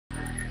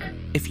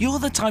If you're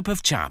the type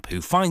of chap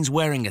who finds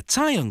wearing a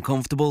tie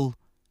uncomfortable,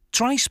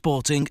 try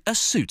sporting a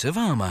suit of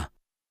armour.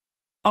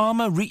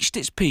 Armour reached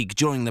its peak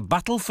during the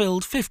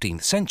battle-filled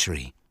 15th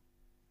century.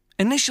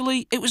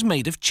 Initially, it was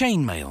made of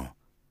chainmail.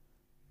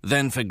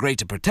 Then, for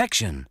greater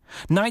protection,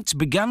 knights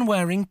began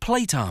wearing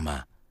plate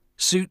armour,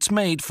 suits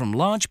made from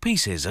large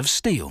pieces of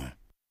steel.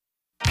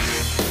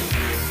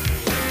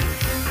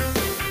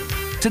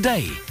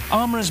 Today,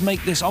 armourers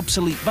make this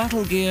obsolete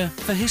battle gear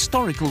for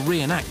historical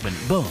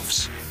reenactment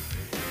buffs.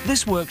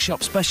 This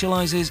workshop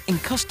specialises in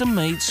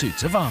custom-made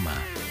suits of armour.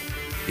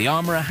 The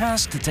armourer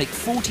has to take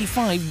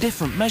 45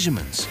 different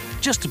measurements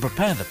just to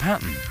prepare the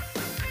pattern.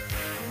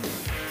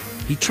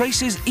 He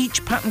traces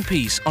each pattern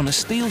piece on a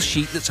steel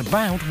sheet that's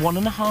about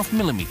 1.5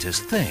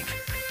 millimetres thick.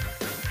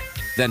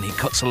 Then he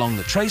cuts along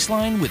the trace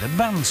line with a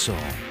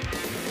bandsaw.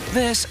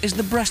 This is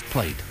the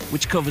breastplate,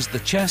 which covers the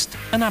chest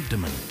and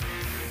abdomen.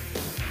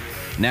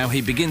 Now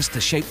he begins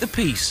to shape the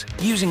piece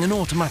using an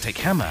automatic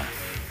hammer.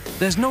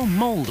 There's no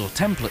mould or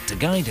template to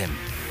guide him.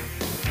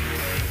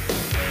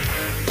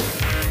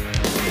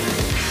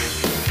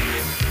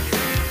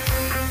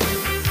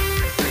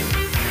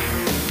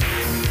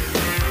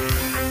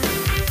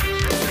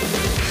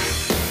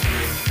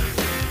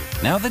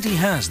 Now that he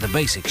has the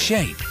basic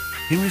shape,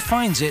 he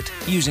refines it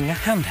using a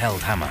handheld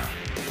hammer.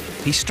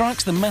 He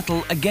strikes the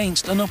metal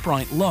against an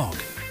upright log.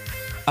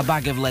 A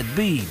bag of lead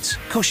beads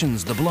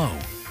cushions the blow.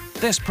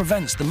 This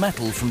prevents the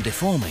metal from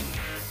deforming.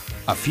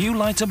 A few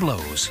lighter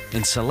blows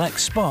in select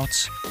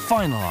spots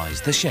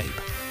finalise the shape.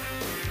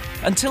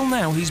 Until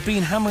now, he's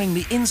been hammering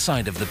the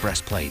inside of the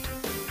breastplate.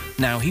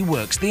 Now he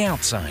works the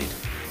outside.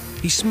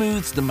 He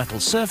smooths the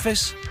metal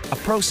surface, a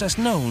process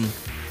known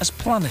as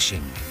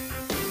planishing.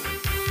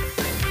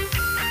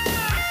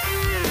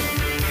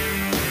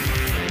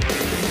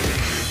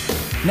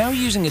 Now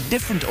using a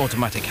different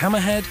automatic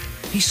hammerhead,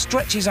 he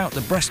stretches out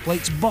the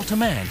breastplate's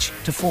bottom edge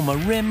to form a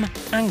rim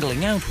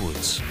angling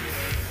outwards.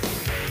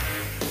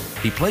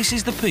 He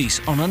places the piece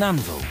on an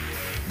anvil,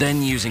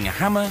 then using a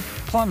hammer,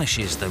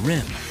 planishes the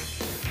rim.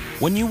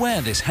 When you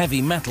wear this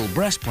heavy metal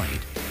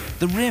breastplate,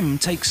 the rim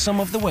takes some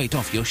of the weight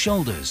off your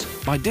shoulders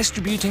by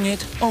distributing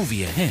it over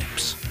your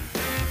hips.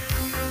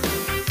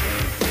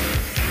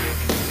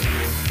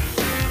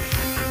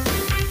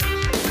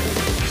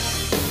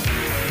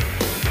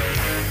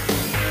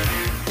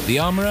 The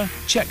armourer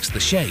checks the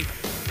shape,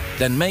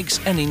 then makes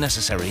any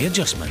necessary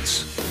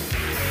adjustments.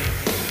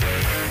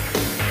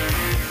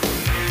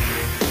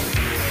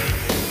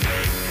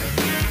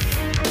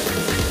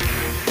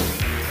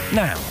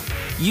 Now,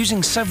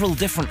 using several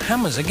different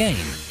hammers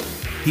again,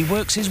 he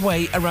works his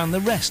way around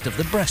the rest of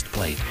the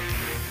breastplate,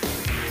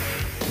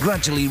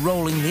 gradually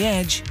rolling the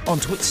edge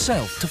onto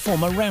itself to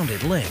form a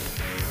rounded lip.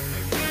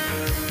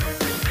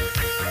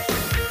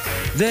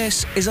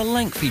 This is a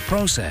lengthy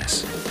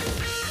process.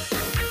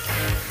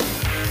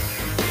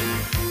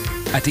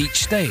 At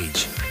each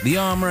stage, the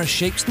armourer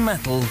shapes the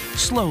metal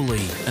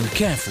slowly and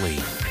carefully.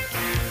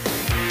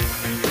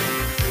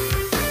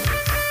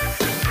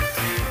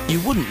 You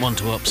wouldn't want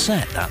to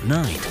upset that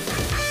knight.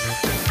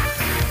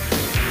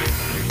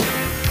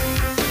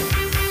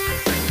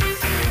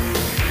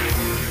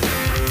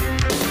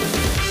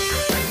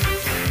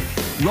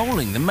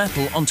 Rolling the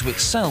metal onto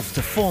itself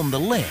to form the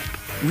lip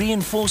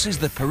reinforces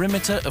the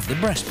perimeter of the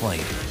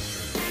breastplate,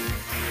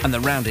 and the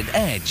rounded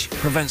edge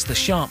prevents the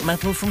sharp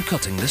metal from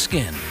cutting the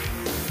skin.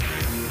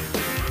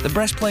 The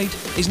breastplate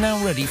is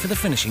now ready for the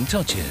finishing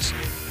touches.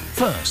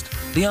 First,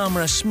 the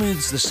armourer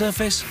smooths the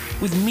surface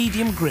with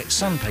medium grit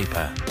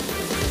sandpaper.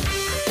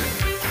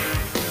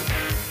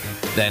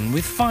 Then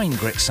with fine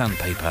grit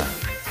sandpaper.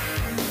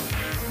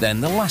 Then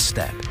the last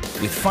step,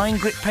 with fine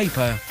grit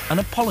paper and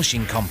a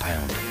polishing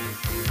compound.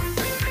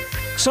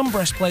 Some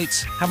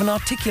breastplates have an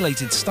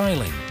articulated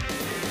styling.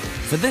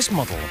 For this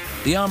model,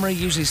 the armourer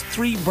uses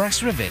 3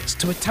 brass rivets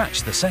to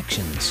attach the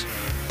sections.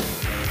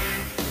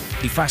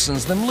 He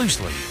fastens them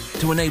loosely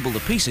to enable the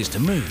pieces to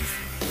move.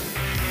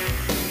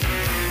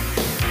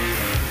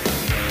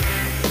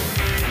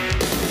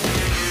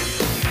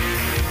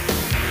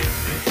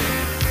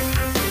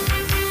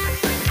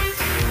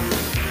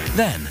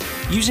 Then,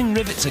 using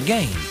rivets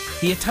again,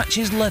 he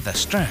attaches leather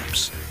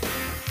straps.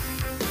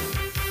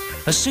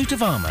 A suit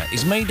of armour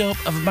is made up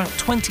of about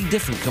 20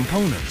 different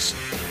components,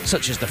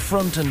 such as the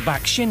front and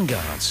back shin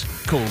guards,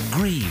 called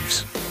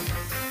greaves,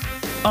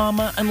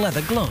 armour and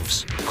leather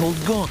gloves, called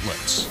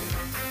gauntlets,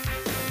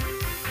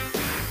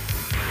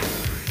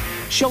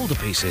 shoulder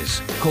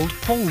pieces, called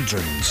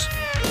pauldrons,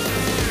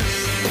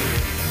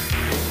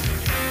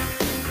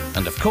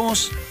 and of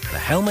course, the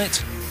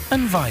helmet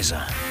and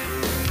visor.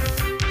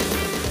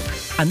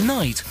 A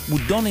knight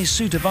would don his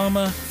suit of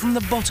armour from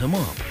the bottom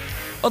up.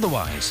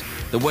 Otherwise,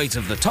 the weight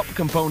of the top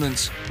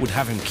components would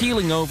have him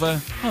keeling over,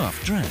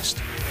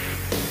 half-dressed.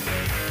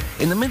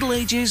 In the Middle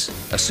Ages,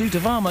 a suit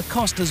of armour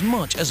cost as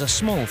much as a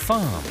small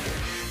farm.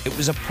 It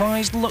was a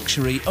prized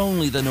luxury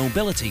only the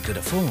nobility could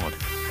afford.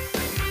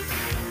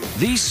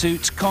 These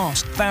suits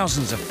cost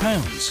thousands of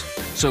pounds,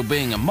 so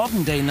being a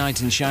modern-day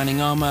knight in shining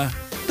armour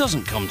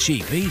doesn't come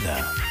cheap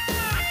either.